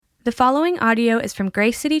The following audio is from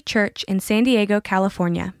Grace City Church in San Diego,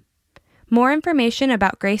 California. More information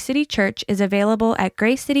about Grace City Church is available at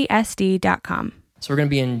gracecitysd.com. So we're going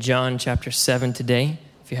to be in John chapter 7 today.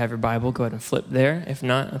 If you have your Bible, go ahead and flip there. If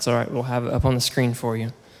not, that's all right. We'll have it up on the screen for you.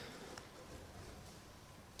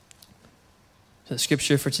 So the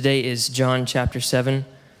scripture for today is John chapter 7,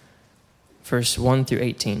 verse 1 through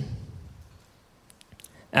 18.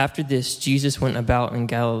 After this, Jesus went about in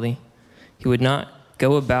Galilee. He would not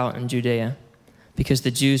go about in Judea, because the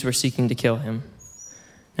Jews were seeking to kill him.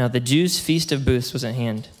 Now the Jews' feast of booths was at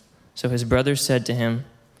hand. So his brothers said to him,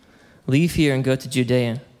 "Leave here and go to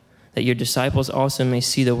Judea, that your disciples also may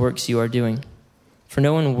see the works you are doing. For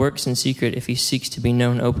no one works in secret if he seeks to be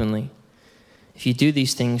known openly. If you do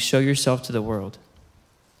these things, show yourself to the world."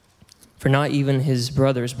 For not even his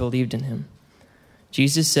brothers believed in him.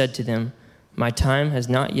 Jesus said to them, "My time has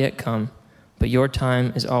not yet come, but your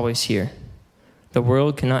time is always here. The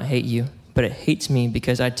world cannot hate you, but it hates me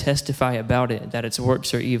because I testify about it that its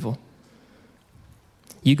works are evil.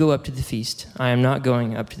 You go up to the feast. I am not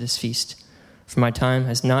going up to this feast, for my time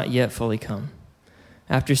has not yet fully come."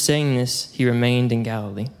 After saying this, he remained in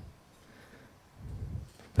Galilee.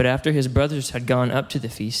 But after his brothers had gone up to the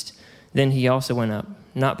feast, then he also went up,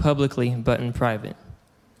 not publicly, but in private.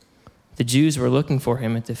 The Jews were looking for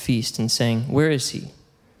him at the feast and saying, "Where is he?"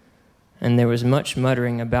 And there was much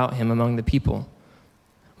muttering about him among the people.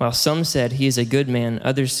 While some said, "He is a good man,"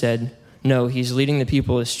 others said, "No, he is leading the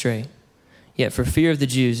people astray." Yet for fear of the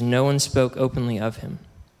Jews, no one spoke openly of him.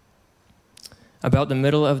 About the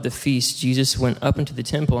middle of the feast, Jesus went up into the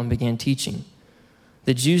temple and began teaching.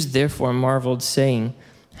 The Jews therefore marveled, saying,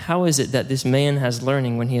 "How is it that this man has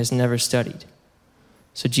learning when he has never studied?"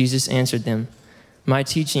 So Jesus answered them, "My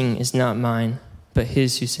teaching is not mine, but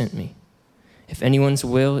his who sent me. If anyone's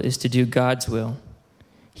will is to do God's will,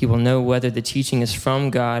 he will know whether the teaching is from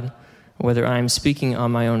God or whether I am speaking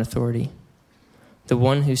on my own authority. The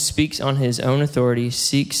one who speaks on his own authority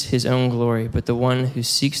seeks his own glory, but the one who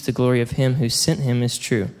seeks the glory of him who sent him is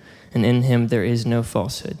true, and in him there is no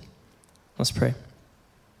falsehood." Let's pray.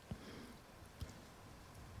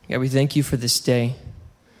 God, we thank you for this day.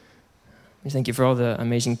 We thank you for all the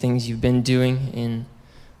amazing things you've been doing in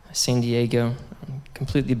San Diego,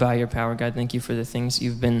 completely by your power. God, thank you for the things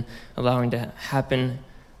you've been allowing to happen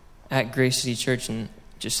at Grace City Church and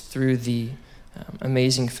just through the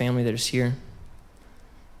amazing family that is here.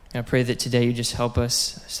 I pray that today you just help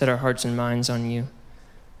us set our hearts and minds on you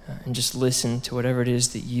and just listen to whatever it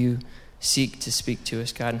is that you seek to speak to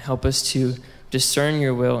us, God, and help us to discern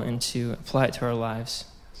your will and to apply it to our lives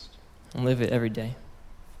and live it every day.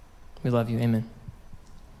 We love you. Amen.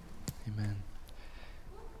 Amen.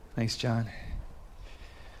 Thanks, John.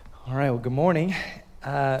 All right, well, good morning.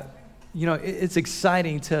 It's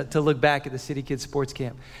exciting to look back at the City Kids Sports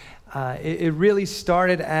Camp. It really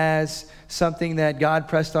started as something that God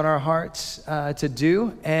pressed on our hearts to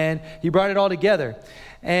do, and he brought it all together.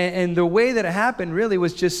 And the way that it happened really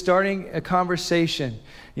was just starting a conversation,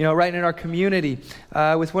 right in our community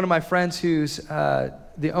with one of my friends who's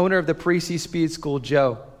the owner of the Parisi Speed School,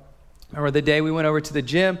 Joe. I remember the day we went over to the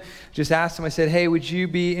gym, just asked him, I said, "Hey, would you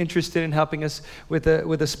be interested in helping us with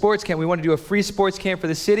a sports camp? We want to do a free sports camp for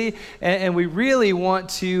the city, and we really want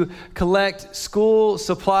to collect school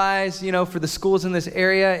supplies, for the schools in this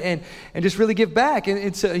area and just really give back."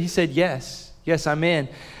 And so he said, yes, I'm in.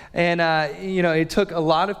 And, it took a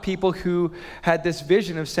lot of people who had this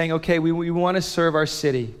vision of saying, okay, we want to serve our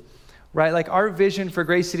city, right? Like our vision for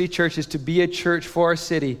Grace City Church is to be a church for our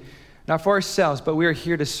city. Not for ourselves, but we are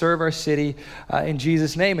here to serve our city in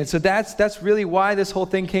Jesus' name. And so that's really why this whole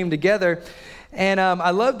thing came together. And I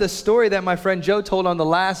love the story that my friend Joe told on the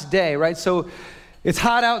last day, right? So it's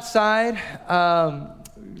hot outside, a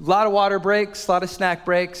lot of water breaks, a lot of snack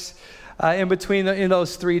breaks in between in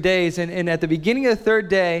those 3 days. And at the beginning of the third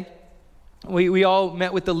day, we all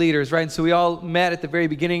met with the leaders, right? And so we all met at the very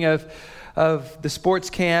beginning of the sports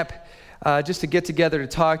camp just to get together to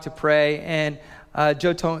talk, to pray. And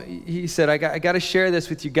Joe he said, I got to share this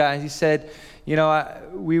with you guys. He said,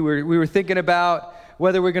 we were thinking about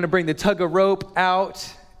whether we're going to bring the tug of rope out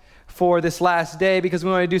for this last day because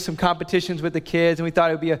we want to do some competitions with the kids, and we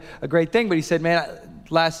thought it would be a great thing. But he said, man,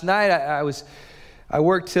 last night I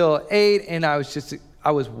worked till 8, and I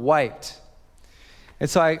was wiped. And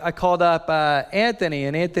so I called up Anthony,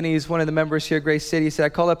 and Anthony is one of the members here at Grace City. He said, I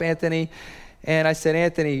called up Anthony, and I said,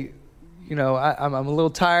 "Anthony, I'm a little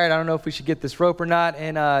tired. I don't know if we should get this rope or not."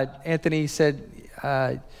 And Anthony said,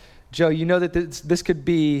 "Joe, that this could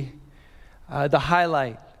be the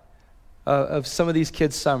highlight of some of these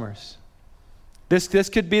kids' summers. This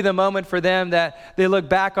could be the moment for them that they look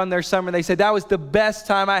back on their summer and they said, that was the best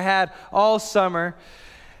time I had all summer.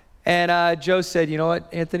 And Joe said, you know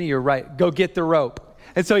what, Anthony, you're right. Go get the rope.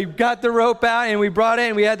 And so he got the rope out and we brought it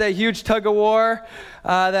and we had that huge tug of war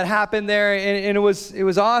that happened there, and it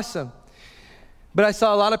was awesome. But I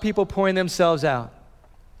saw a lot of people pouring themselves out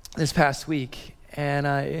this past week, and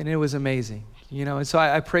it was amazing. And so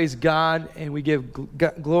I praise God, and we give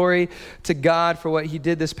glory to God for what he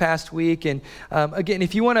did this past week. And again,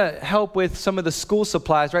 if you want to help with some of the school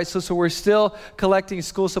supplies, right? So we're still collecting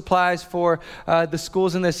school supplies for the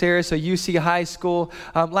schools in this area. So UC High School.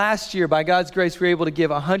 Last year, by God's grace, we were able to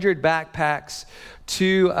give 100 backpacks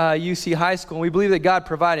to UC High School. And we believe that God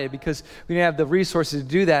provided it because we didn't have the resources to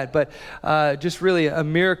do that. But just really a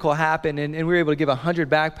miracle happened, and we were able to give 100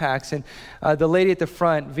 backpacks. And the lady at the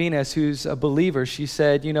front, Venus, who's a believer, she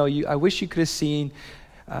said, I wish you could have seen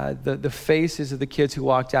the faces of the kids who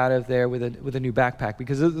walked out of there with a new backpack,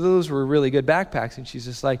 because those were really good backpacks. And she's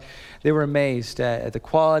just like, they were amazed at the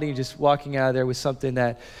quality, just walking out of there with something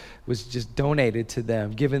that was just donated to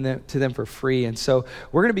them, given to them for free. And so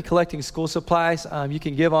we're going to be collecting school supplies. You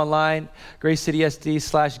can give online,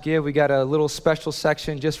 GraceCitySD/give. We got a little special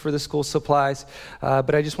section just for the school supplies.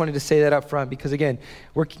 But I just wanted to say that up front because, again,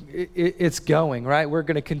 it's going, right? We're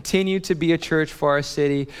going to continue to be a church for our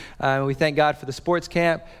city. We thank God for the sports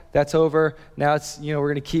camp. That's over. Now it's, we're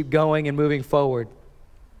going to keep going and moving forward.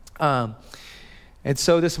 And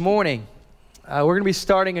so this morning, we're going to be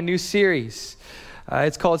starting a new series.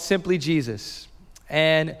 It's called Simply Jesus.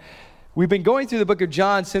 And we've been going through the book of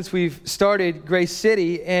John since we've started Grace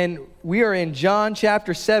City, and we are in John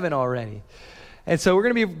chapter 7 already. And so we're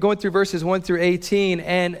going to be going through verses 1 through 18,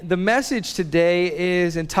 and the message today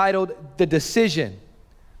is entitled The Decision.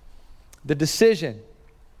 The Decision.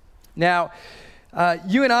 Now,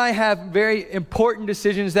 you and I have very important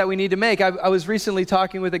decisions that we need to make. I was recently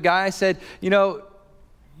talking with a guy. I said,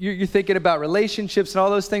 you're thinking about relationships and all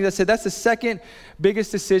those things. I said, that's the second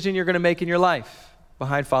biggest decision you're going to make in your life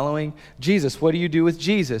behind following Jesus. What do you do with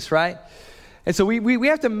Jesus, right? And so we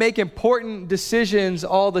have to make important decisions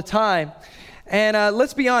all the time. And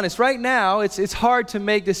let's be honest, right now, it's hard to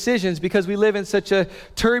make decisions because we live in such a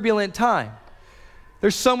turbulent time.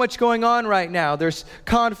 There's so much going on right now. There's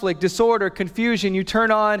conflict, disorder, confusion. You turn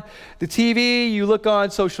on the TV, you look on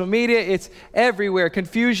social media, it's everywhere.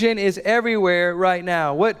 Confusion is everywhere right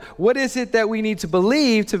now. What is it that we need to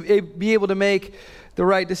believe to be able to make the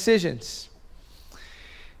right decisions?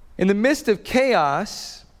 In the midst of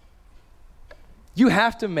chaos, you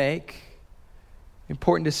have to make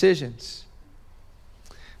important decisions.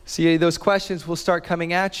 See, those questions will start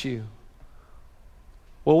coming at you.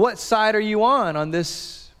 Well, what side are you on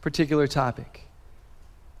this particular topic?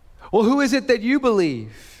 Well, who is it that you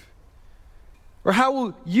believe? Or how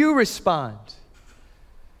will you respond?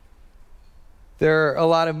 There are a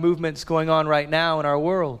lot of movements going on right now in our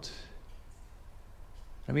world.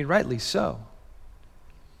 I mean, rightly so.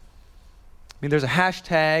 I mean, there's a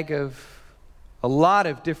hashtag of a lot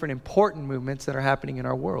of different important movements that are happening in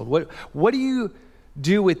our world. What do you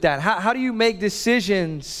do with that? How do you make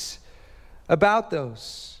decisions about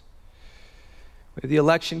those? With the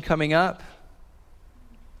election coming up,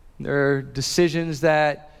 there are decisions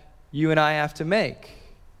that you and I have to make.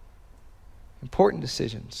 Important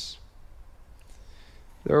decisions.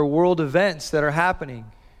 There are world events that are happening.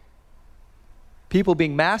 People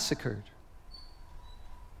being massacred.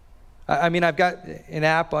 I mean, I've got an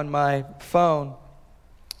app on my phone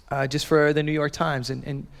just for the New York Times.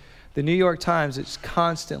 And the New York Times is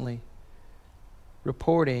constantly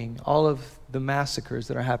reporting all of the massacres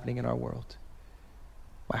that are happening in our world.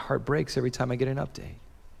 My heart breaks every time I get an update.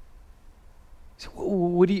 So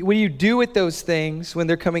what do you do with those things when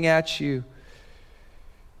they're coming at you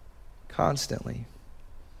constantly?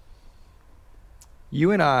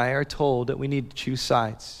 You and I are told that we need to choose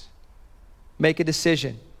sides, make a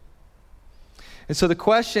decision. And so the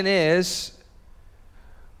question is,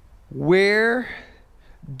 where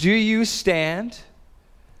do you stand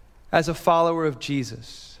as a follower of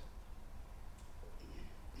Jesus?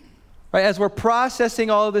 Right, as we're processing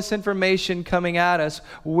all of this information coming at us,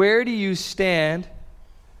 where do you stand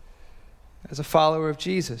as a follower of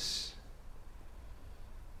Jesus?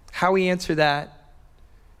 How we answer that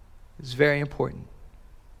is very important.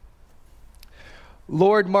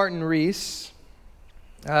 Lord Martin Rees,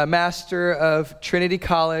 master of Trinity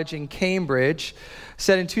College in Cambridge,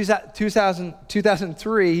 said in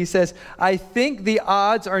 2003, he says, I think the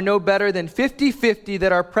odds are no better than 50-50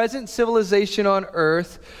 that our present civilization on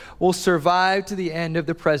earth will survive to the end of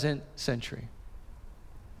the present century.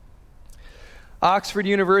 Oxford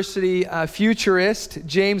University futurist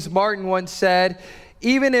James Martin once said,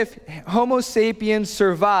 "Even if Homo sapiens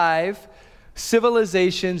survive,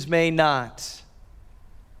 civilizations may not."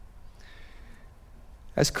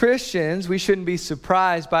 As Christians, we shouldn't be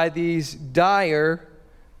surprised by these dire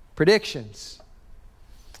predictions.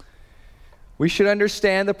 We should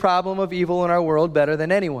understand the problem of evil in our world better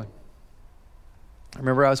than anyone. I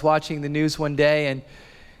remember I was watching the news one day, and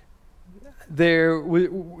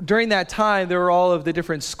during that time, there were all of the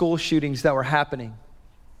different school shootings that were happening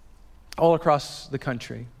all across the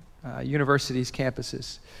country, universities,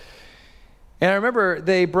 campuses. And I remember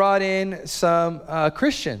they brought in some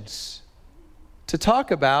Christians to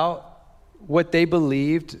talk about what they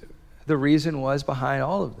believed the reason was behind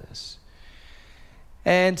all of this.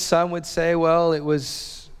 And some would say, well, it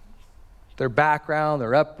was their background,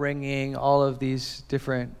 their upbringing, all of these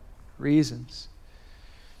different reasons.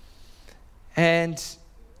 And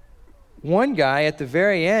one guy at the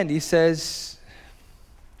very end, he says,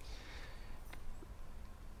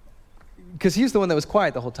 because he's the one that was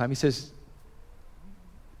quiet the whole time, he says,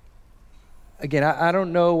 again, I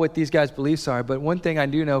don't know what these guys' beliefs are, but one thing I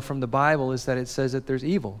do know from the Bible is that it says that there's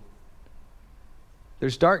evil,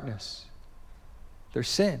 there's darkness, there's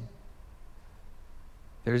sin,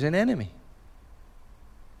 there's an enemy.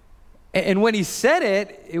 And when he said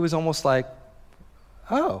it, it was almost like,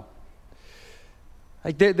 oh,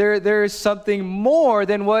 like there is something more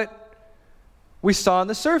than what we saw on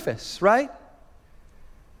the surface, right?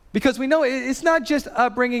 Because we know it's not just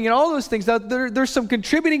upbringing and all those things. Now, there's some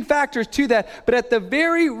contributing factors to that, but at the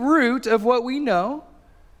very root of what we know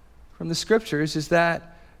from the scriptures is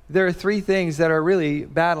that there are three things that are really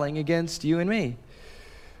battling against you and me.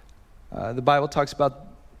 The Bible talks about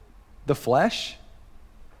the flesh.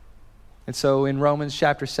 And so in Romans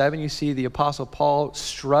chapter 7, you see the Apostle Paul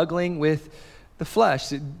struggling with the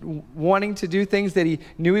flesh, wanting to do things that he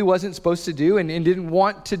knew he wasn't supposed to do and didn't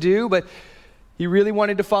want to do, but he really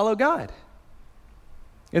wanted to follow God.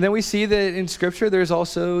 And then we see that in Scripture there's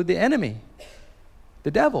also the enemy, the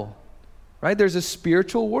devil, right? There's a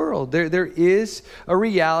spiritual world. There is a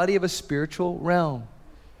reality of a spiritual realm.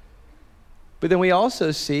 But then we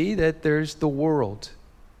also see that there's the world.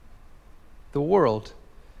 The world.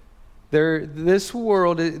 This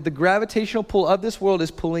world, the gravitational pull of this world is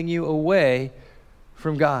pulling you away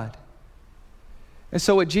from God. And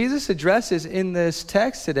so what Jesus addresses in this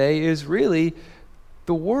text today is really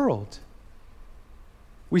the world.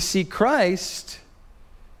 We see Christ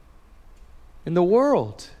in the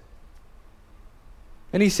world.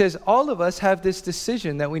 And he says all of us have this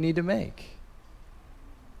decision that we need to make.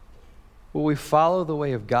 Will we follow the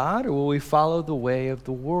way of God, or will we follow the way of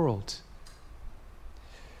the world?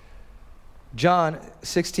 John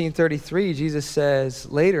 16:33, Jesus says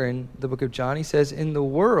later in the book of John, he says, "In the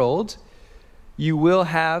world you will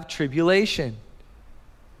have tribulation,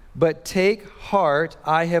 but take heart,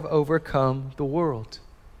 I have overcome the world."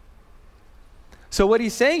 So what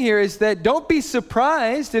he's saying here is that don't be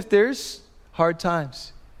surprised if there's hard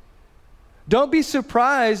times. Don't be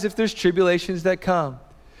surprised if there's tribulations that come.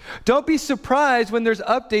 Don't be surprised when there's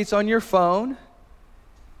updates on your phone.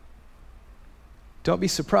 Don't be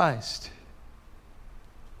surprised.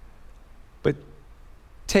 But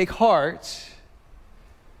take heart,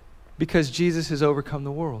 because Jesus has overcome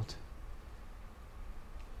the world.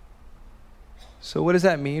 So what does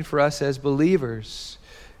that mean for us as believers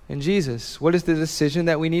in Jesus? What is the decision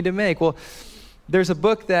that we need to make? Well, there's a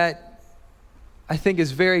book that I think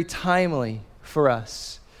is very timely for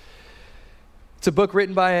us. It's a book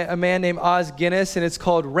written by a man named Os Guinness, and it's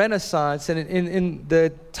called Renaissance. And in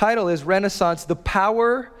the title is Renaissance, the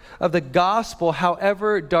Power of the Gospel,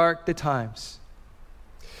 However Dark the Times.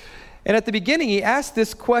 And at the beginning, he asked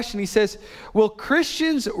this question. He says, will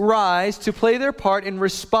Christians rise to play their part in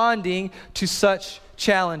responding to such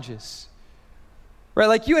challenges? Right,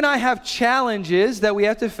 like you and I have challenges that we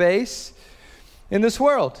have to face in this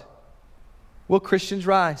world. Will Christians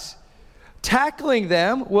rise? Tackling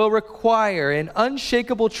them will require an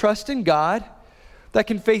unshakable trust in God that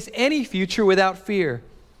can face any future without fear.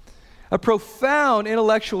 A profound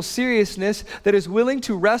intellectual seriousness that is willing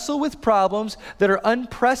to wrestle with problems that are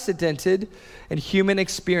unprecedented in human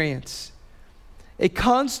experience. A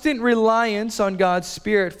constant reliance on God's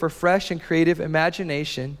Spirit for fresh and creative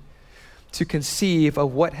imagination to conceive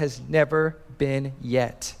of what has never been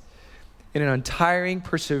yet. In an untiring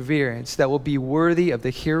perseverance that will be worthy of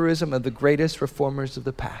the heroism of the greatest reformers of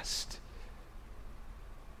the past.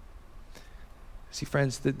 See,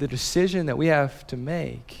 friends, the decision that we have to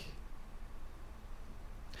make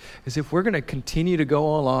is if we're going to continue to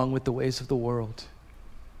go along with the ways of the world,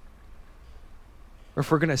 or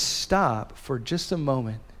if we're going to stop for just a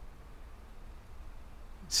moment,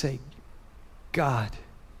 say, God,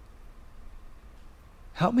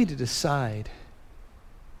 help me to decide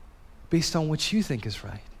based on what you think is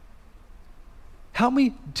right. Help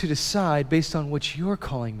me to decide based on what you're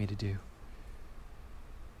calling me to do.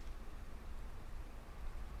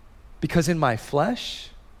 Because in my flesh,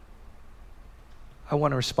 I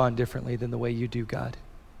want to respond differently than the way you do, God.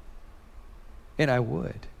 And I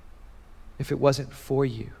would if it wasn't for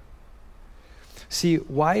you. See,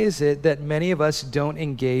 why is it that many of us don't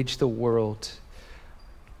engage the world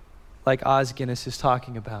like Os Guinness is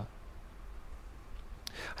talking about?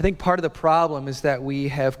 I think part of the problem is that we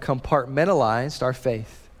have compartmentalized our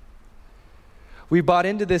faith. We bought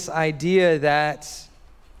into this idea that,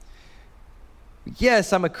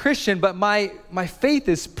 yes, I'm a Christian, but my faith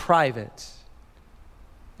is private.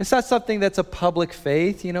 It's not something that's a public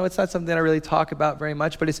faith. It's not something that I really talk about very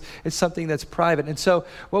much, but it's something that's private. And so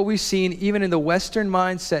what we've seen, even in the Western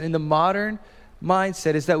mindset, in the modern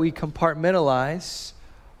mindset, is that we compartmentalize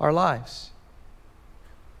our lives.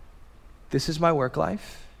 This is my work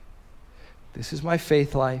life. This is my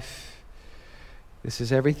faith life. This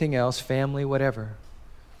is everything else, family, whatever.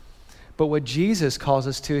 But what Jesus calls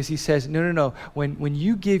us to is he says, no. When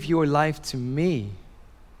you give your life to me,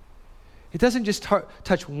 it doesn't just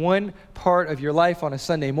touch one part of your life on a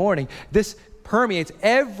Sunday morning. This permeates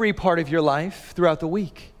every part of your life throughout the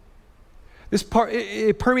week.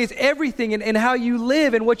 It permeates everything in how you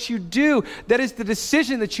live and what you do. That is the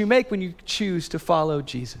decision that you make when you choose to follow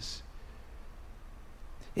Jesus.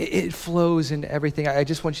 It flows into everything. I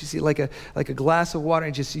just want you to see like a glass of water,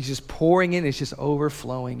 and he's just pouring in. It's just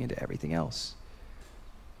overflowing into everything else.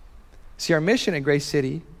 See, our mission at Grace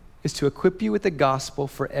City is to equip you with the gospel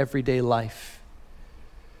for everyday life.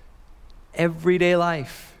 Everyday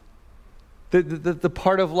life. The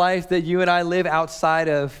part of life that you and I live outside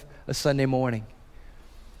of a Sunday morning.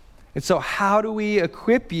 And so how do we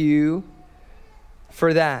equip you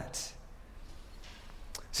for that?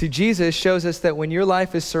 See, Jesus shows us that when your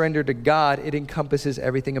life is surrendered to God, it encompasses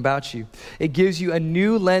everything about you. It gives you a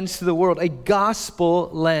new lens to the world, a gospel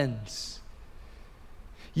lens.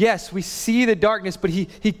 Yes, we see the darkness, but he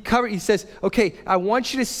says, okay, I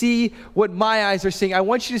want you to see what my eyes are seeing. I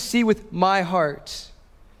want you to see with my heart.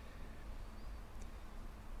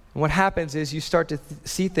 And what happens is you start to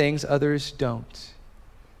see things others don't.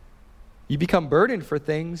 You become burdened for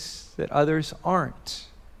things that others aren't.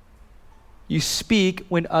 You speak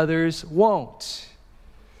when others won't.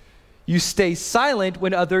 You stay silent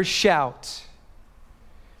when others shout.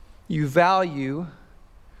 You value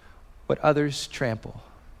what others trample.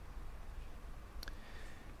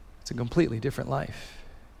 It's a completely different life.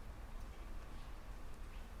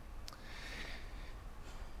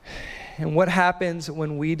 And what happens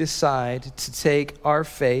when we decide to take our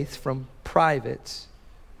faith from private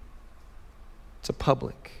to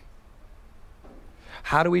public?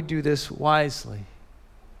 How do we do this wisely?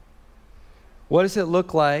 What does it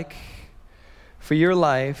look like for your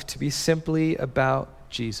life to be simply about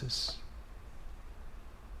Jesus?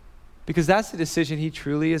 Because that's the decision he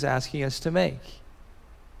truly is asking us to make.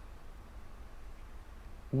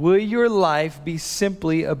 Will your life be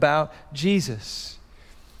simply about Jesus?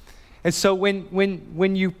 And so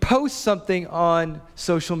when you post something on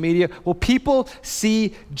social media, will people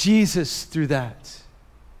see Jesus through that?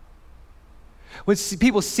 When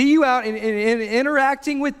people see you out and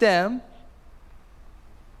interacting with them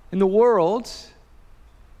in the world,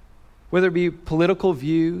 whether it be political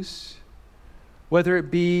views, whether it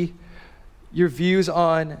be your views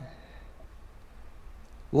on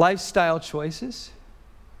lifestyle choices,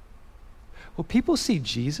 will people see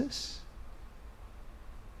Jesus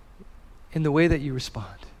in the way that you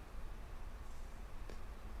respond?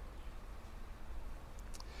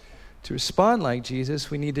 To respond like Jesus,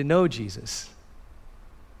 we need to know Jesus.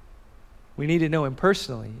 We need to know him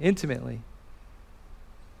personally, intimately.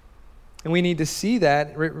 And we need to see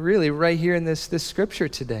that really right here in this scripture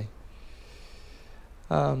today.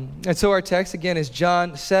 And so our text, again, is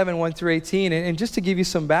John 7, 1 through 18. And just to give you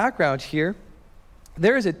some background here,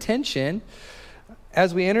 there is a tension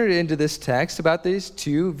as we enter into this text about these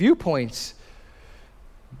two viewpoints.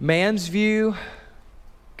 Man's view,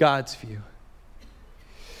 God's view.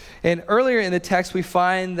 And earlier in the text, we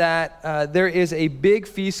find that there is a big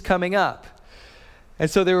feast coming up. And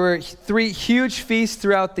so there were 3 huge feasts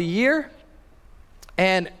throughout the year.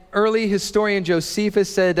 And early historian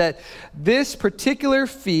Josephus said that this particular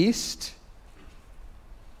feast,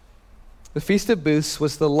 the Feast of Booths,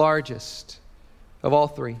 was the largest of all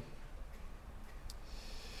 3.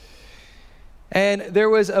 And there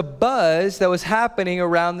was a buzz that was happening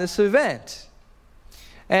around this event.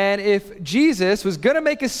 And if Jesus was going to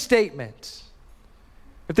make a statement,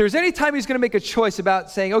 if there was any time he's going to make a choice about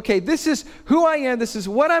saying, okay, this is who I am, this is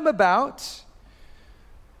what I'm about,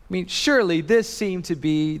 I mean, surely this seemed to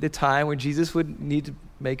be the time when Jesus would need to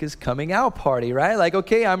make his coming out party, right? Like,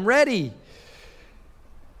 okay, I'm ready.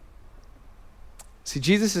 See,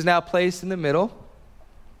 Jesus is now placed in the middle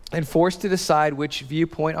and forced to decide which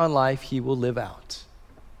viewpoint on life he will live out.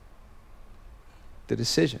 The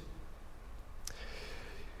decision.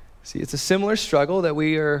 See, it's a similar struggle that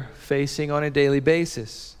we are facing on a daily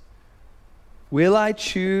basis. Will I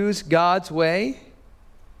choose God's way,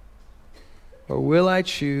 or will I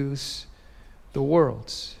choose the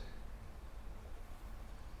world's?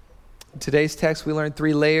 In today's text, we learn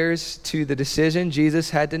 3 layers to the decision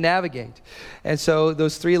Jesus had to navigate. And so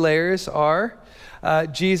those 3 layers are,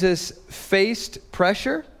 Jesus faced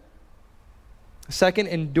pressure. Second,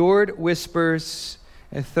 endured whispers.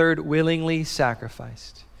 And third, willingly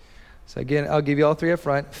sacrificed. So again, I'll give you all 3 up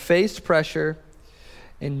front. Faced pressure,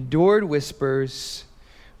 endured whispers,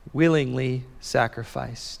 willingly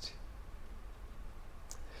sacrificed.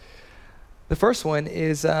 The first one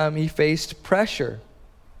is he faced pressure.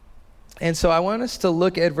 And so I want us to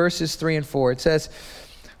look at verses 3 and 4. It says,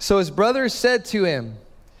 so his brothers said to him,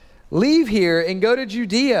 leave here and go to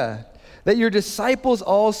Judea, that your disciples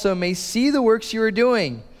also may see the works you are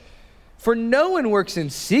doing. For no one works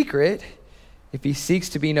in secret if he seeks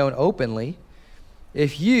to be known openly.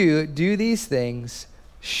 If you do these things,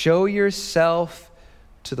 show yourself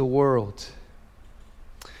to the world.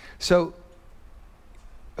 So,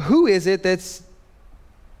 who is it that's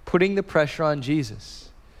putting the pressure on Jesus?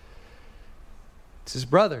 It's his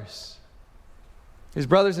brothers. His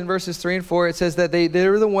brothers in verses 3 and 4, it says that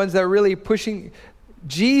they're the ones that are really pushing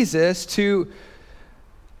Jesus to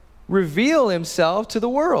reveal himself to the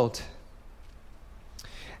world.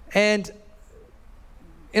 And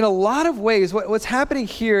in a lot of ways, what's happening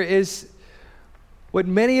here is what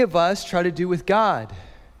many of us try to do with God.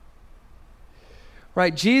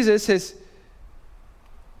 Right? Jesus has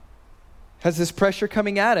this pressure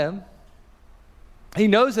coming at him. He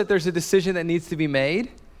knows that there's a decision that needs to be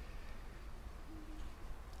made.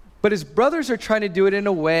 But his brothers are trying to do it in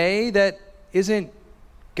a way that isn't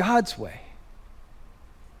God's way.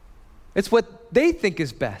 It's what they think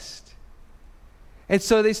is best. And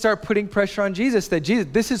so they start putting pressure on Jesus that, Jesus,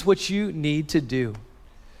 this is what you need to do.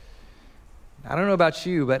 I don't know about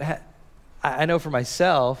you, but I know for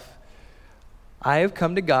myself, I have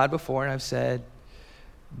come to God before and I've said,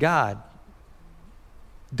 God,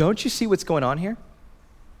 don't you see what's going on here?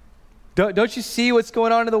 Don't you see what's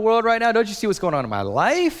going on in the world right now? Don't you see what's going on in my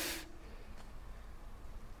life?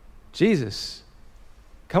 Jesus,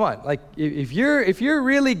 come on. Like, if you're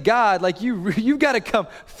really God, like you've got to come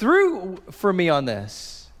through for me on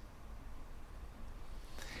this.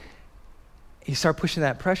 You start pushing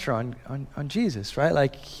that pressure on Jesus, right?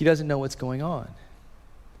 Like, he doesn't know what's going on.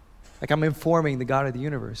 Like, I'm informing the God of the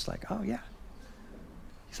universe, like, oh yeah.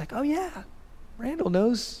 He's like, oh yeah, Randall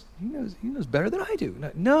knows. He knows better than I do.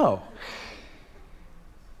 No.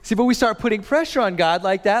 See, but we start putting pressure on God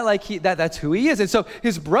like that, like that's who he is. And so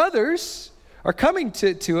his brothers are coming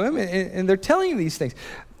to him and they're telling him these things.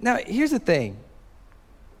 Now, here's the thing.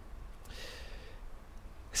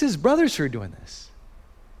 It's his brothers who are doing this.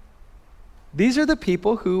 These are the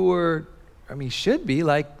people who should be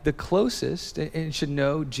like the closest and should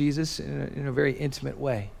know Jesus in a very intimate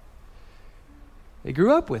way. They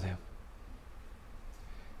grew up with him.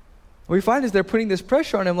 What we find is they're putting this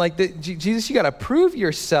pressure on him like, Jesus, you got to prove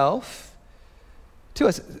yourself to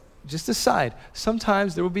us. Just aside,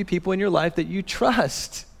 sometimes there will be people in your life that you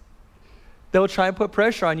trust that will try and put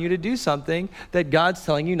pressure on you to do something that God's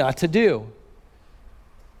telling you not to do.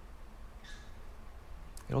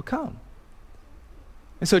 It'll come.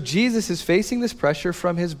 And so Jesus is facing this pressure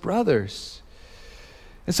from his brothers.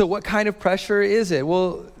 And so what kind of pressure is it?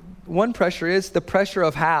 Well, one pressure is the pressure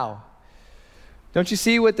of how. Don't you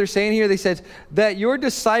see what they're saying here? They said, that your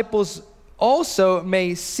disciples also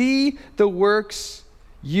may see the works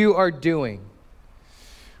you are doing.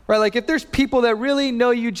 Right? Like if there's people that really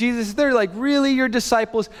know you, Jesus, they're like really your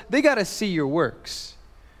disciples, they got to see your works.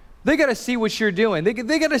 They got to see what you're doing. They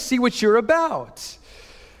got to see what you're about.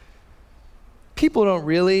 People don't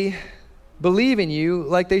really believe in you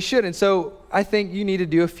like they should. And so I think you need to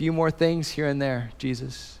do a few more things here and there,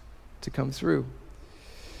 Jesus, to come through.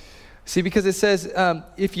 See, because it says,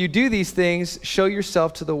 if you do these things, show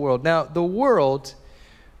yourself to the world. Now, the world,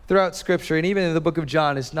 throughout Scripture, and even in the book of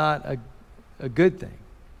John, is not a good thing.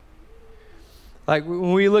 Like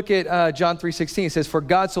when we look at John 3:16, it says, for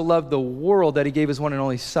God so loved the world that he gave his one and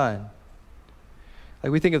only Son.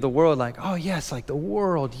 Like we think of the world like, oh yes, like the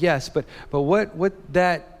world, yes. But what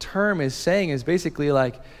that term is saying is basically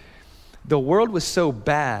like the world was so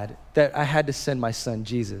bad that I had to send my son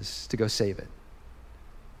Jesus to go save it.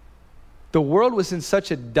 The world was in such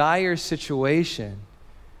a dire situation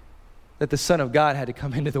that the Son of God had to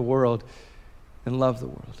come into the world and love the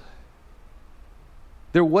world.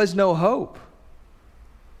 There was no hope.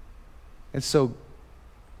 And so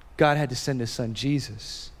God had to send his son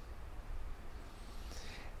Jesus.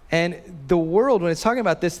 And the world, when it's talking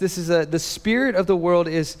about this is the spirit of the world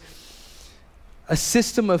is a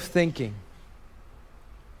system of thinking.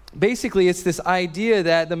 Basically, it's this idea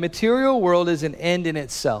that the material world is an end in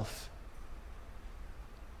itself.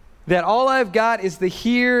 That all I've got is the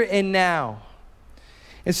here and now.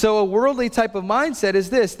 And so a worldly type of mindset is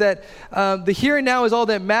this, that the here and now is all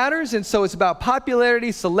that matters, and so it's about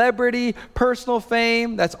popularity, celebrity, personal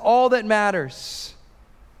fame. That's all that matters.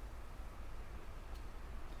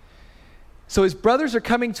 So his brothers are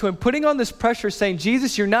coming to him, putting on this pressure, saying,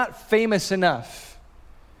 Jesus, you're not famous enough.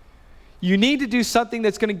 You need to do something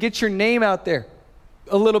that's going to get your name out there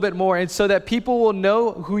a little bit more, and so that people will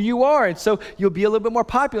know who you are, and so you'll be a little bit more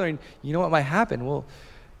popular. And you know what might happen? Well,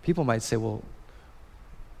 people might say, well,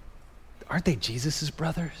 aren't they Jesus'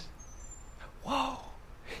 brothers? Whoa,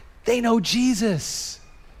 they know Jesus.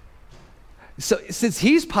 So since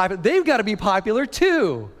he's popular, they've got to be popular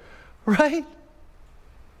too, right?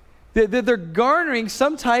 They're garnering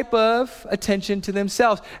some type of attention to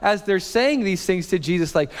themselves as they're saying these things to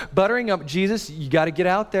Jesus, like buttering up Jesus. You got to get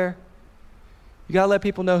out there. You got to let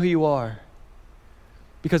people know who you are.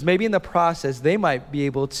 Because maybe in the process, they might be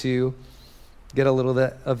able to get a little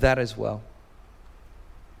of that as well.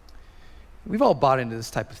 We've all bought into this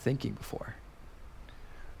type of thinking before,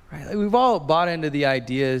 right? Like we've all bought into the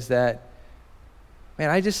ideas that, man,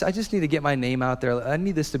 I just need to get my name out there. I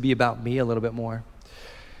need this to be about me a little bit more.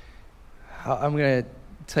 I'm going to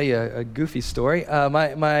tell you a goofy story. When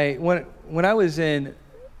I was in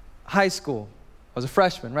high school, I was a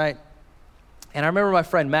freshman, right? And I remember my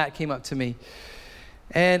friend Matt came up to me.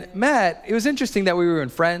 And Matt, it was interesting that we were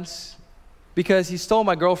friends because he stole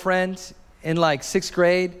my girlfriend in like 6th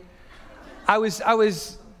grade. I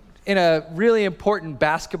was in a really important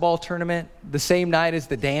basketball tournament the same night as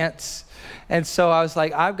the dance. And so I was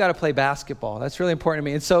like, I've got to play basketball. That's really important to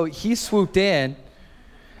me. And so he swooped in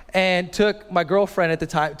and took my girlfriend at the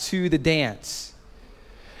time to the dance.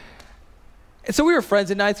 And so we were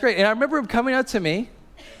friends in 9th grade. And I remember him coming up to me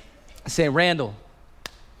saying, Randall,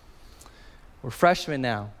 we're freshmen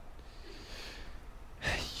now.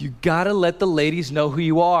 You got to let the ladies know who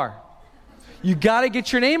you are. You got to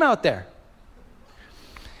get your name out there.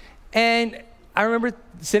 And I remember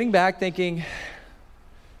sitting back thinking,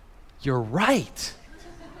 you're right.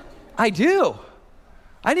 I do.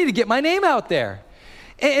 I need to get my name out there.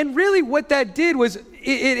 And really what that did was it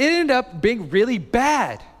ended up being really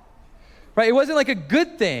bad, right? It wasn't like a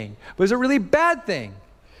good thing, but it was a really bad thing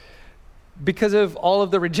because of all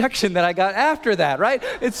of the rejection that I got after that, right?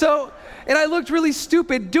 And I looked really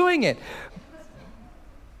stupid doing it.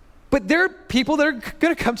 But there are people that are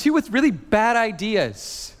going to come to you with really bad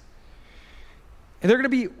ideas. And they're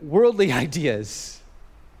going to be worldly ideas.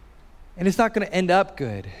 And it's not going to end up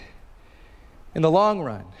good in the long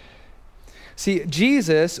run. See,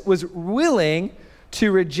 Jesus was willing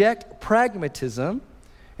to reject pragmatism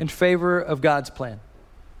in favor of God's plan.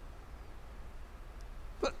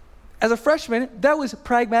 As a freshman, that was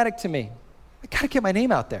pragmatic to me. I got to get my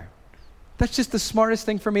name out there. That's just the smartest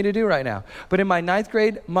thing for me to do right now. But in my 9th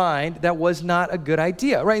grade mind, that was not a good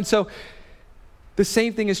idea, right? And so the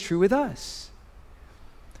same thing is true with us.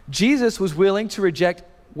 Jesus was willing to reject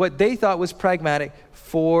what they thought was pragmatic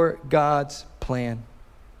for God's plan.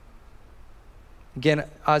 Again,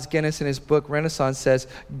 Os Guinness in his book Renaissance says,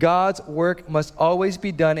 God's work must always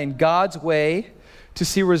be done in God's way to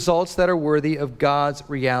see results that are worthy of God's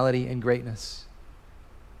reality and greatness.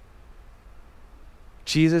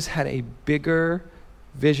 Jesus had a bigger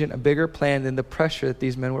vision, a bigger plan than the pressure that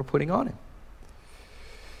these men were putting on him.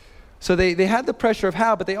 So they had the pressure of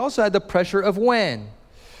how, but they also had the pressure of when.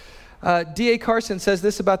 D.A. Carson says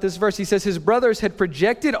this about this verse. He says his brothers had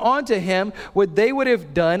projected onto him what they would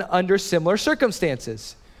have done under similar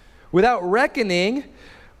circumstances, without reckoning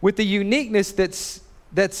with the uniqueness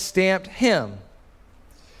that stamped him.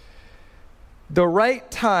 The right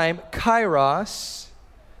time, kairos,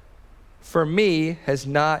 for me has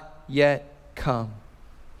not yet come.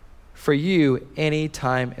 For you, any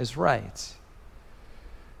time is right.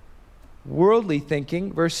 Worldly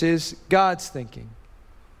thinking versus God's thinking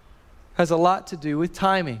has a lot to do with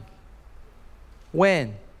timing.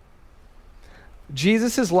 When?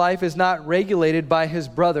 Jesus' life is not regulated by his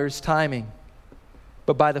brother's timing,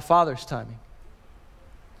 but by the Father's timing.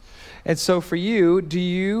 And so for you, do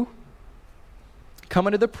you come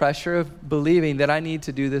under the pressure of believing that I need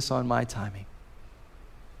to do this on my timing?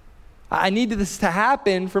 I need this to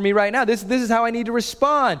happen for me right now. This is how I need to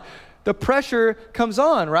respond. The pressure comes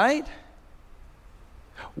on, right?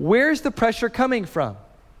 Where's the pressure coming from?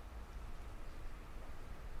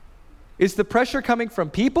 Is the pressure coming from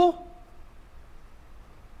people?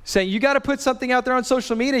 Saying, you got to put something out there on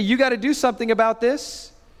social media. You got to do something about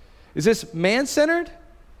this. Is this man-centered?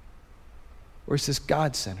 Or is this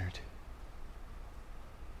God-centered?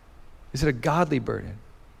 Is it a godly burden?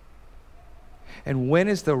 And when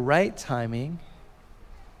is the right timing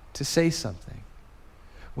to say something?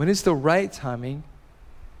 When is the right timing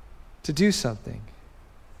to do something?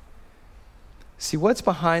 See, what's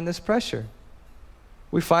behind this pressure?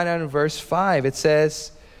 We find out in verse 5, it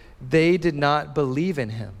says, they did not believe in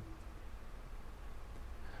him.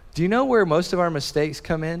 Do you know where most of our mistakes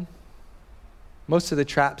come in? Most of the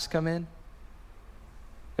traps come in?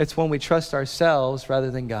 It's when we trust ourselves rather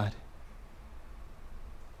than God.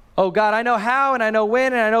 Oh God, I know how and I know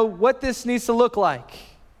when and I know what this needs to look like.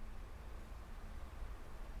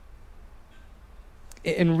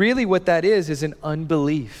 And really what that is an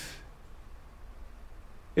unbelief.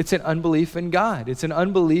 It's an unbelief in God. It's an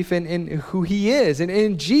unbelief in who he is and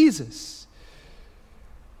in Jesus.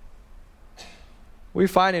 We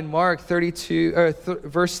find in Mark 32,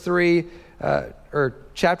 verse 3, or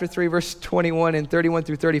chapter 3, verse 21 and 31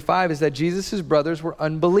 through 35 is that Jesus' brothers were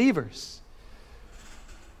unbelievers.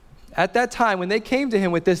 At that time, when they came to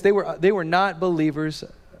him with this, they were not believers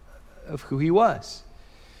of who he was.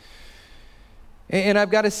 And I've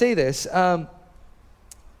got to say this.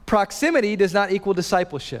 Proximity does not equal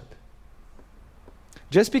discipleship.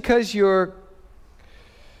 Just because you're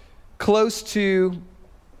close to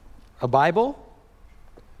a Bible,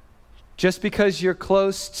 just because you're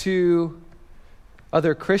close to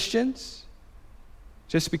other Christians,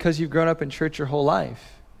 just because you've grown up in church your whole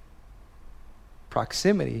life,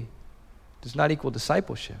 proximity does not equal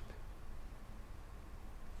discipleship.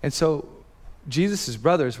 And so Jesus'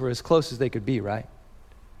 brothers were as close as they could be, right?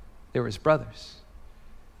 They were his brothers.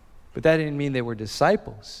 But that didn't mean they were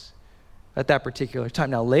disciples at that particular time.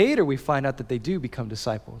 Now later we find out that they do become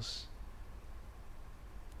disciples.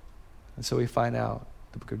 And so we find out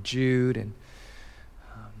the book of Jude and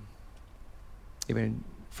even in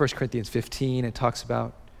 1 Corinthians 15 it talks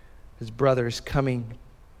about his brothers coming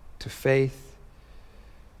to faith.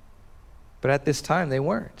 But at this time they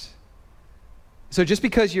weren't. So just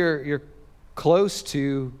because you're close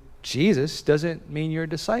to Jesus doesn't mean you're a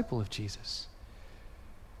disciple of Jesus.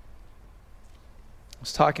 I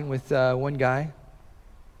was talking with one guy,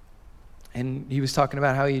 and he was talking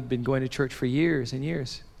about how he'd been going to church for years and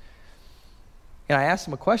years. And I asked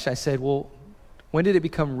him a question. I said, well, when did it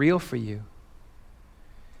become real for you?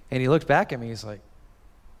 And he looked back at me. He's like,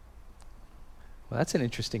 well, that's an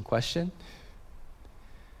interesting question.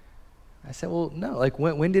 I said, well, no, like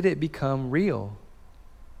when did it become real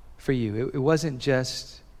for you? It wasn't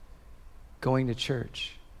just going to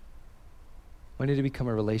church. When did it become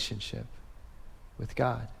a relationship with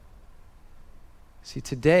God? See,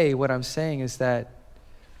 today what I'm saying is that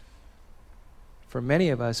for many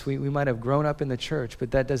of us, we might have grown up in the church,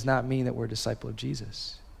 but that does not mean that we're a disciple of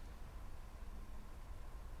Jesus.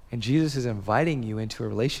 And Jesus is inviting you into a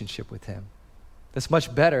relationship with him. That's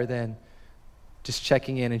much better than just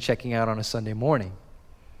checking in and checking out on a Sunday morning.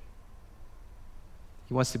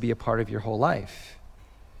 He wants to be a part of your whole life.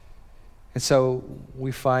 And so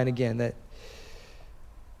we find again that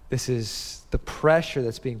this is the pressure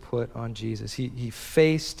that's being put on Jesus. He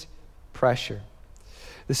faced pressure.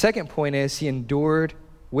 The second point is he endured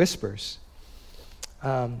whispers.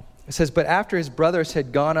 It says, but after his brothers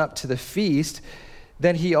had gone up to the feast,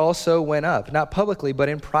 then he also went up, not publicly, but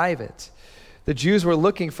in private. The Jews were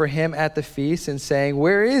looking for him at the feast and saying,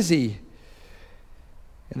 where is he?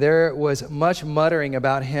 And there was much muttering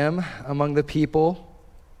about him among the people.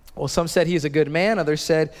 Well, some said he is a good man. Others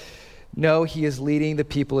said, no, he is leading the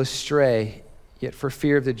people astray. Yet for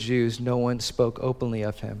fear of the Jews, no one spoke openly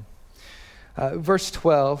of him. Verse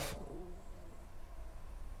 12,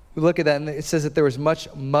 we look at that and it says that there was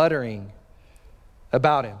much muttering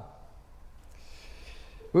about him.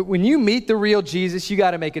 When you meet the real Jesus, you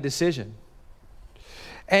got to make a decision.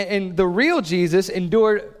 And the real Jesus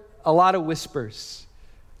endured a lot of whispers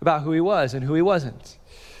about who he was and who he wasn't.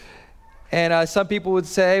 And some people would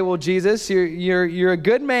say, well, Jesus, you're a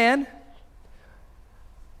good man.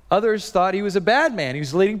 Others thought he was a bad man. He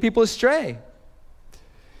was leading people astray.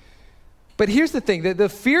 But here's the thing, the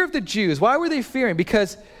fear of the Jews, why were they fearing?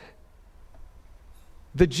 Because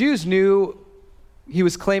the Jews knew he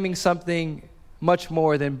was claiming something much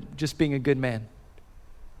more than just being a good man.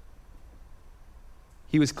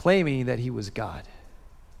 He was claiming that he was God.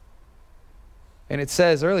 And it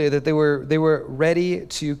says earlier that they were ready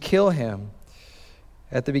to kill him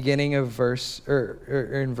at the beginning of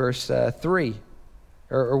in verse 3,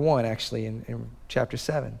 or 1 actually, in chapter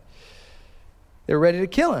 7. They're ready to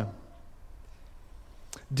kill him.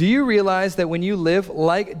 Do you realize that when you live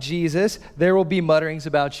like Jesus, there will be mutterings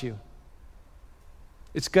about you?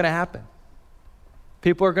 It's going to happen.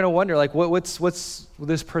 People are going to wonder, like, what's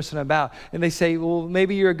this person about? And they say, well,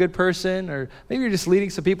 maybe you're a good person, or maybe you're just leading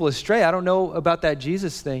some people astray. I don't know about that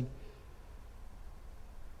Jesus thing.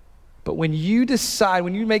 But when you decide,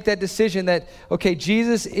 when you make that decision that, okay,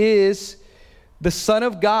 Jesus is the Son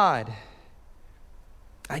of God,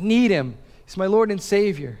 I need him. He's my Lord and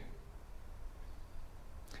Savior.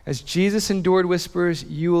 As Jesus endured whispers,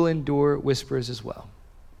 you will endure whispers as well.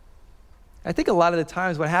 I think a lot of the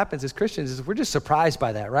times what happens as Christians is we're just surprised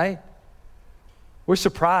by that, right? We're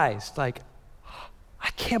surprised. Like, I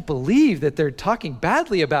can't believe that they're talking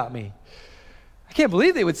badly about me. I can't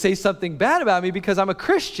believe they would say something bad about me because I'm a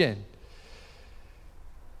Christian.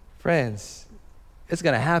 Friends, it's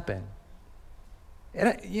going to happen.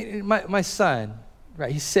 And my son,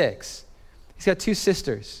 right, he's 6. He's got 2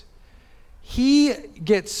 sisters. He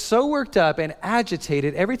gets so worked up and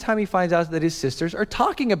agitated every time he finds out that his sisters are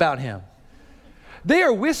talking about him. They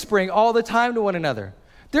are whispering all the time to one another.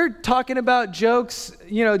 They're talking about jokes,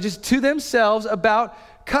 just to themselves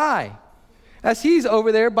about Kai, as he's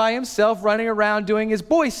over there by himself running around doing his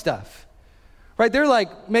boy stuff, right? They're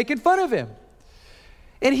like making fun of him.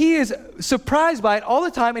 And he is surprised by it all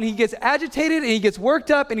the time, and he gets agitated, and he gets worked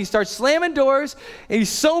up, and he starts slamming doors, and he's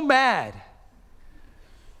so mad.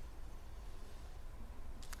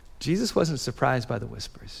 Jesus wasn't surprised by the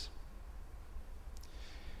whispers.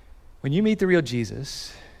 When you meet the real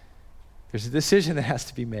Jesus, there's a decision that has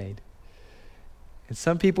to be made. And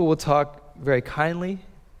some people will talk very kindly,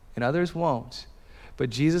 and others won't.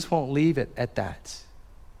 But Jesus won't leave it at that.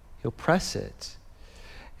 He'll press it.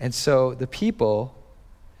 And so the people,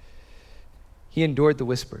 he endured the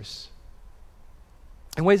whispers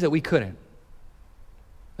in ways that we couldn't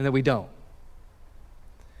and that we don't.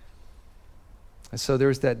 And so there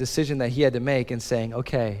was that decision that he had to make in saying,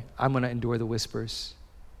 okay, I'm going to endure the whispers.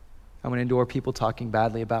 I'm going to endure people talking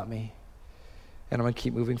badly about me. And I'm going to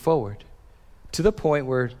keep moving forward. To the point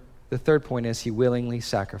where the third point is he willingly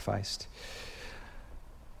sacrificed.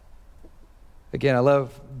 Again, I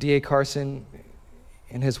love D.A. Carson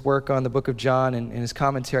in his work on the book of John and in his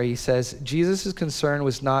commentary. He says, Jesus' concern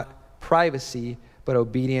was not privacy, but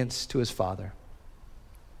obedience to his Father.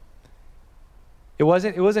 It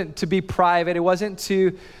wasn't to be private. It wasn't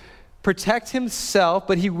to protect himself,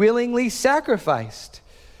 but he willingly sacrificed.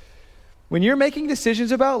 When you're making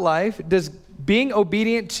decisions about life, does being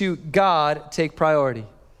obedient to God take priority?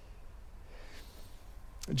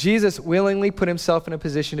 Jesus willingly put himself in a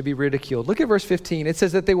position to be ridiculed. Look at verse 15. It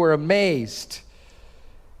says that they were amazed.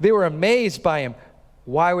 They were amazed by him.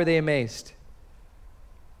 Why were they amazed?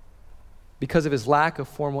 Because of his lack of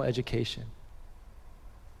formal education.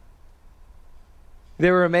 They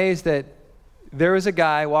were amazed that there was a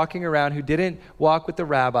guy walking around who didn't walk with the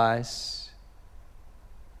rabbis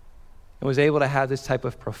and was able to have this type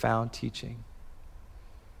of profound teaching.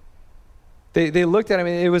 They looked at him,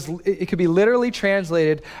 and it could be literally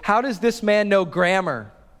translated, how does this man know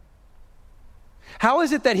grammar? How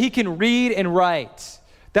is it that he can read and write?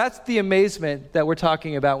 That's the amazement that we're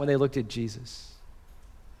talking about when they looked at Jesus.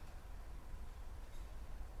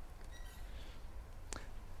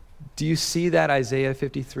 Do you see that Isaiah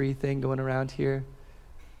 53 thing going around here?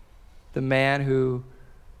 The man who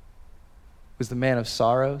was the man of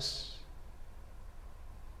sorrows.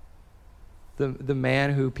 The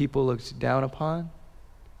man who people looked down upon.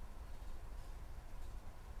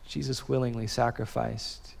 Jesus willingly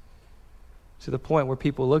sacrificed to the point where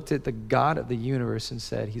people looked at the God of the universe and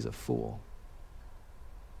said, he's a fool.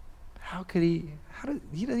 He doesn't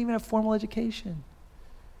even have formal education.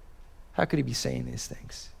 How could he be saying these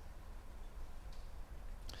things?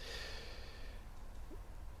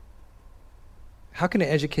 How can an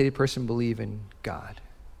educated person believe in God?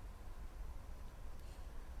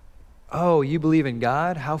 Oh, you believe in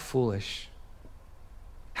God? How foolish.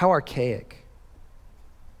 How archaic.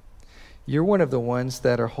 You're one of the ones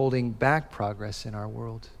that are holding back progress in our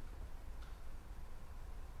world.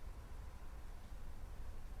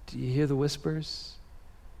 Do you hear the whispers?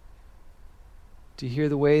 Do you hear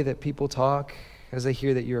the way that people talk as they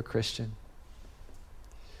hear that you're a Christian?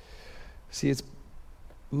 See, it's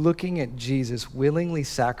looking at Jesus willingly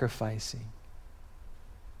sacrificing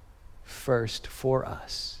first for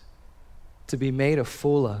us, to be made a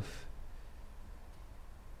fool of,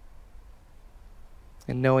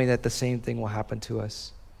 and knowing that the same thing will happen to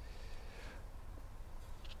us.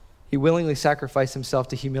 He willingly sacrificed himself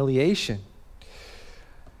to humiliation.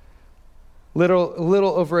 A little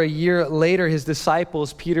over a year later, his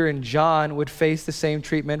disciples, Peter and John, would face the same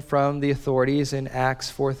treatment from the authorities in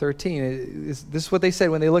Acts 4:13. This is what they said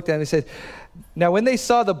when they looked at him. They said, "Now when they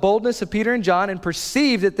saw the boldness of Peter and John and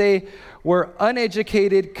perceived that they were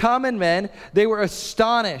uneducated, common men, they were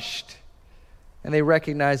astonished, and they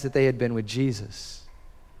recognized that they had been with Jesus."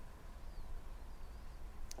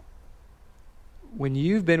 When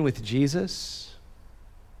you've been with Jesus,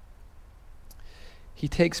 he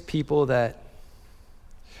takes people that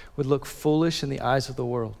would look foolish in the eyes of the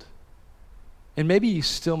world. And maybe you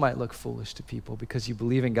still might look foolish to people because you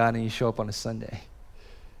believe in God and you show up on a Sunday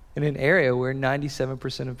in an area where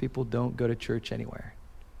 97% of people don't go to church anywhere.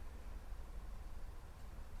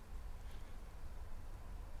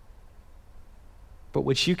 But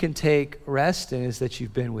what you can take rest in is that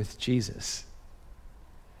you've been with Jesus,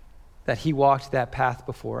 that he walked that path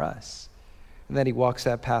before us, and that he walks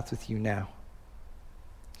that path with you now.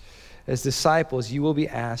 As disciples, you will be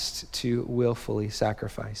asked to willfully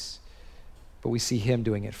sacrifice, but we see him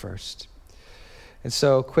doing it first. And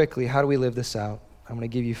so quickly, how do we live this out? I'm going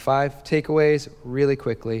to give you 5 takeaways really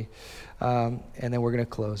quickly, and then we're going to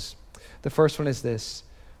close. The first one is this: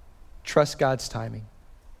 trust God's timing.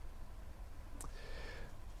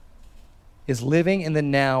 Is living in the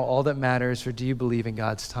now all that matters, or do you believe in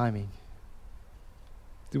God's timing?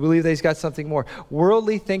 Do you believe that he's got something more?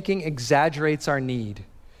 Worldly thinking exaggerates our need,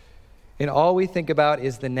 and all we think about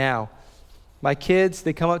is the now. My kids,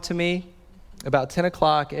 they come up to me about 10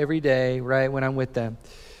 o'clock every day, right, when I'm with them.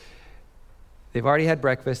 They've already had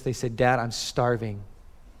breakfast. They said, "Dad, I'm starving.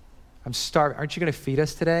 I'm starving. Aren't you going to feed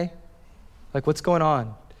us today? Like, what's going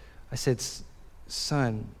on?" I said,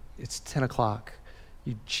 "Son, it's 10 o'clock.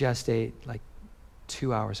 You just ate like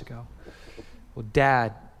 2 hours ago." "Well,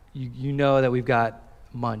 Dad, you know that we've got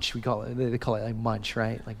munch." They call it like munch,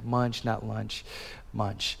 right? Like munch, not lunch,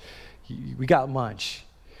 munch. We got munch.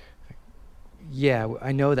 "Yeah,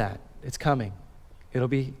 I know that. It's coming. It'll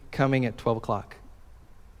be coming at 12 o'clock.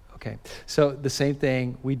 Okay. So the same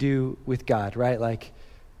thing we do with God, right? Like,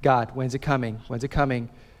 "God, when's it coming? When's it coming?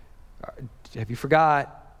 Have you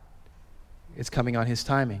forgot?" It's coming on his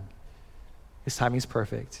timing. His timing's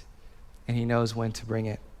perfect, and he knows when to bring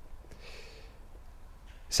it.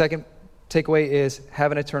 Second takeaway is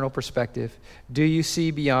have an eternal perspective. Do you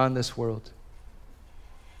see beyond this world?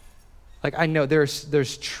 Like, I know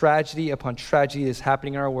there's tragedy upon tragedy that's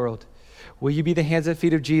happening in our world. Will you be the hands and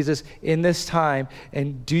feet of Jesus in this time,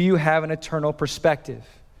 and do you have an eternal perspective?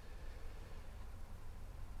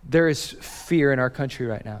 There is fear in our country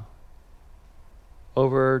right now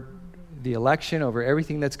over the election, over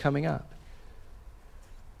everything that's coming up.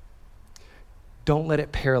 Don't let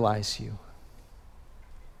it paralyze you.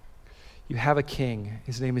 You have a king.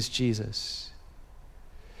 His name is Jesus.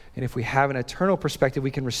 And if we have an eternal perspective,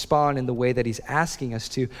 we can respond in the way that he's asking us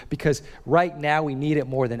to, because right now we need it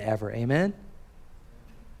more than ever. Amen?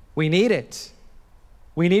 We need it.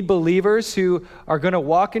 We need believers who are going to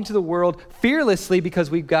walk into the world fearlessly because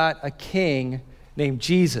we've got a king named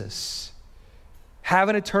Jesus. Have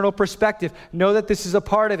an eternal perspective. Know that this is a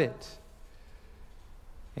part of it.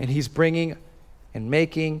 And he's bringing and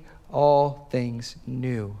making all things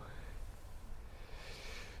new.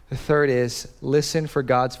 The third is listen for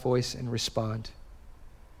God's voice and respond.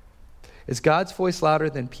 Is God's voice louder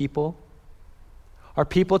than people? Are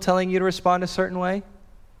people telling you to respond a certain way?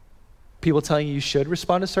 People telling you should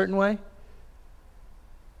respond a certain way?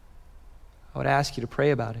 I would ask you to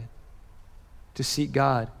pray about it, to seek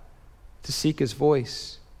God, to seek his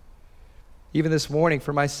voice. Even this morning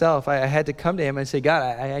for myself, I had to come to him and say,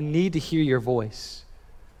 "God, I need to hear your voice.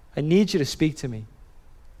 I need you to speak to me.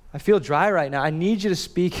 I feel dry right now. I need you to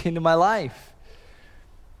speak into my life."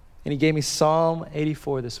 And he gave me Psalm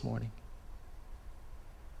 84 this morning.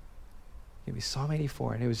 He gave me Psalm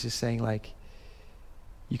 84, and it was just saying, like,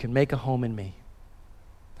 you can make a home in me.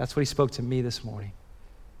 That's what he spoke to me this morning.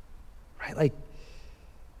 Right? Like,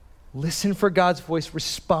 listen for God's voice,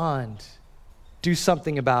 respond, do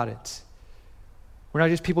something about it. We're not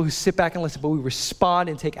just people who sit back and listen, but we respond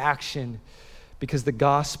and take action because the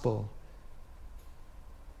gospel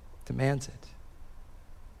demands it.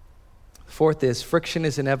 Fourth is friction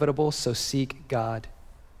is inevitable, so seek God.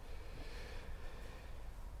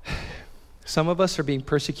 Some of us are being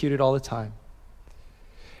persecuted all the time.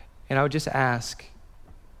 And I would just ask,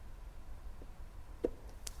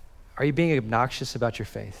 Are you being obnoxious about your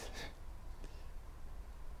faith?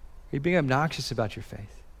 Are you being obnoxious about your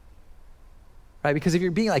faith? Right? Because if you're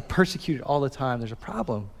being like persecuted all the time, there's a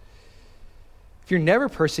problem. If you're never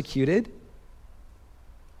persecuted,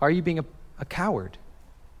 are you being a coward?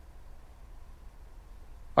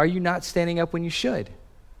 Are you not standing up when you should?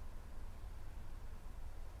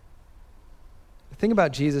 The thing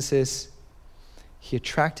about Jesus is he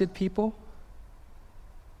attracted people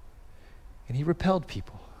and he repelled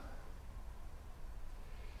people.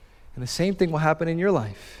 And the same thing will happen in your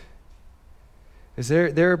life. Is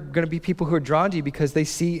there are going to be people who are drawn to you because they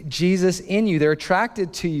see Jesus in you. They're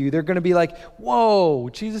attracted to you. They're going to be like, whoa,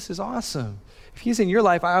 Jesus is awesome. If he's in your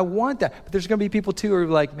life, I want that. But there's going to be people too who are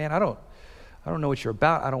like, man, I don't know what you're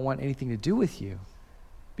about. I don't want anything to do with you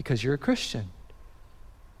because you're a Christian.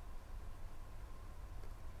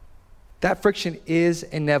 That friction is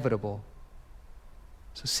inevitable.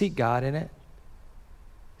 So seek God in it.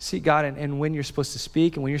 Seek God in when you're supposed to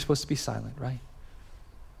speak and when you're supposed to be silent, right?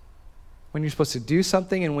 When you're supposed to do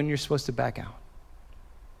something and when you're supposed to back out.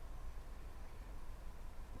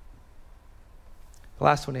 The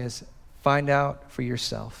last one is find out for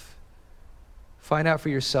yourself. Find out for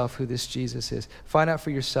yourself who this Jesus is. Find out for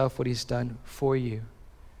yourself what he's done for you.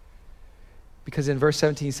 Because in verse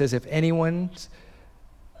 17 he says, if anyone's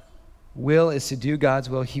will is to do God's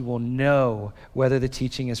will, he will know whether the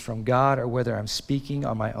teaching is from God or whether I'm speaking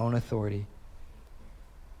on my own authority.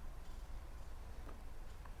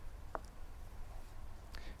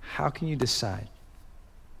 How can you decide?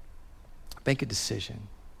 Make a decision.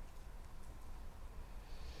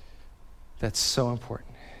 That's so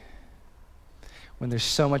important. When there's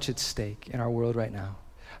so much at stake in our world right now,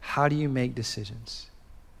 how do you make decisions?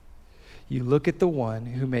 You look at the one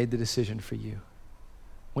who made the decision for you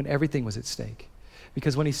when everything was at stake.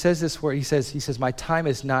 Because when he says this word, he says, my time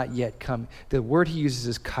has not yet come. The word he uses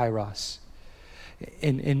is kairos.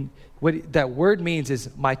 And what that word means is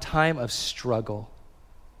my time of struggle.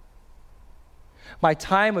 My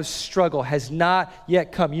time of struggle has not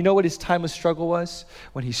yet come. You know what his time of struggle was?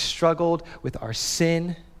 When he struggled with our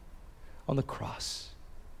sin on the cross.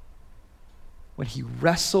 When he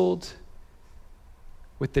wrestled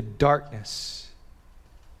with the darkness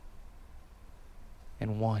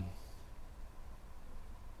and won.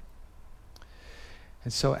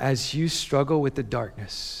 And so as you struggle with the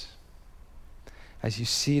darkness, as you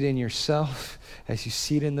see it in yourself, as you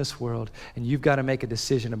see it in this world, and you've got to make a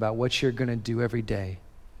decision about what you're going to do every day,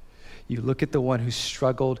 you look at the one who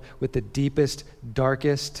struggled with the deepest,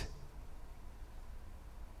 darkest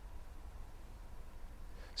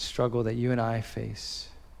struggle that you and I face,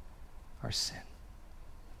 our sin.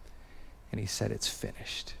 And he said, it's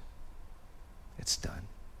finished. It's done.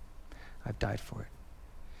 I've died for it.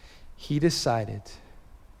 He decided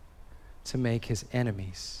to make his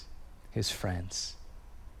enemies his friends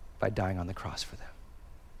by dying on the cross for them.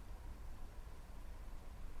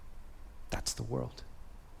 That's the world.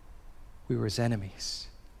 We were his enemies,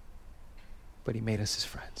 but he made us his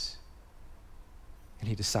friends. And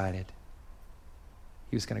he decided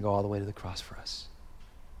he was going to go all the way to the cross for us.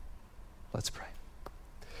 Let's pray.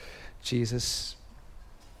 Jesus,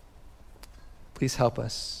 please help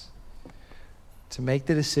us to make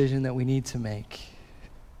the decision that we need to make.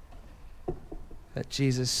 That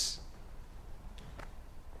Jesus,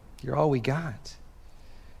 you're all we got.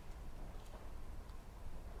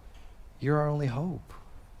 You're our only hope.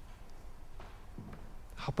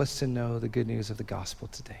 Help us to know the good news of the gospel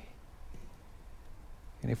today.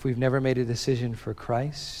 And if we've never made a decision for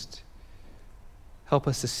Christ, help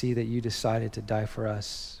us to see that you decided to die for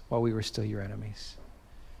us while we were still your enemies.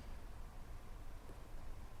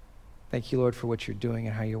 Thank you, Lord, for what you're doing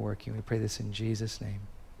and how you're working. We pray this in Jesus' name.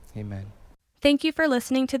 Amen. Thank you for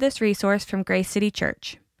listening to this resource from Grace City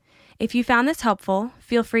Church. If you found this helpful,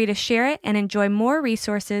 feel free to share it and enjoy more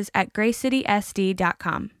resources at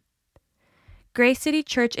gracecitysd.com. Grace City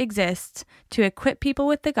Church exists to equip people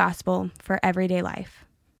with the gospel for everyday life.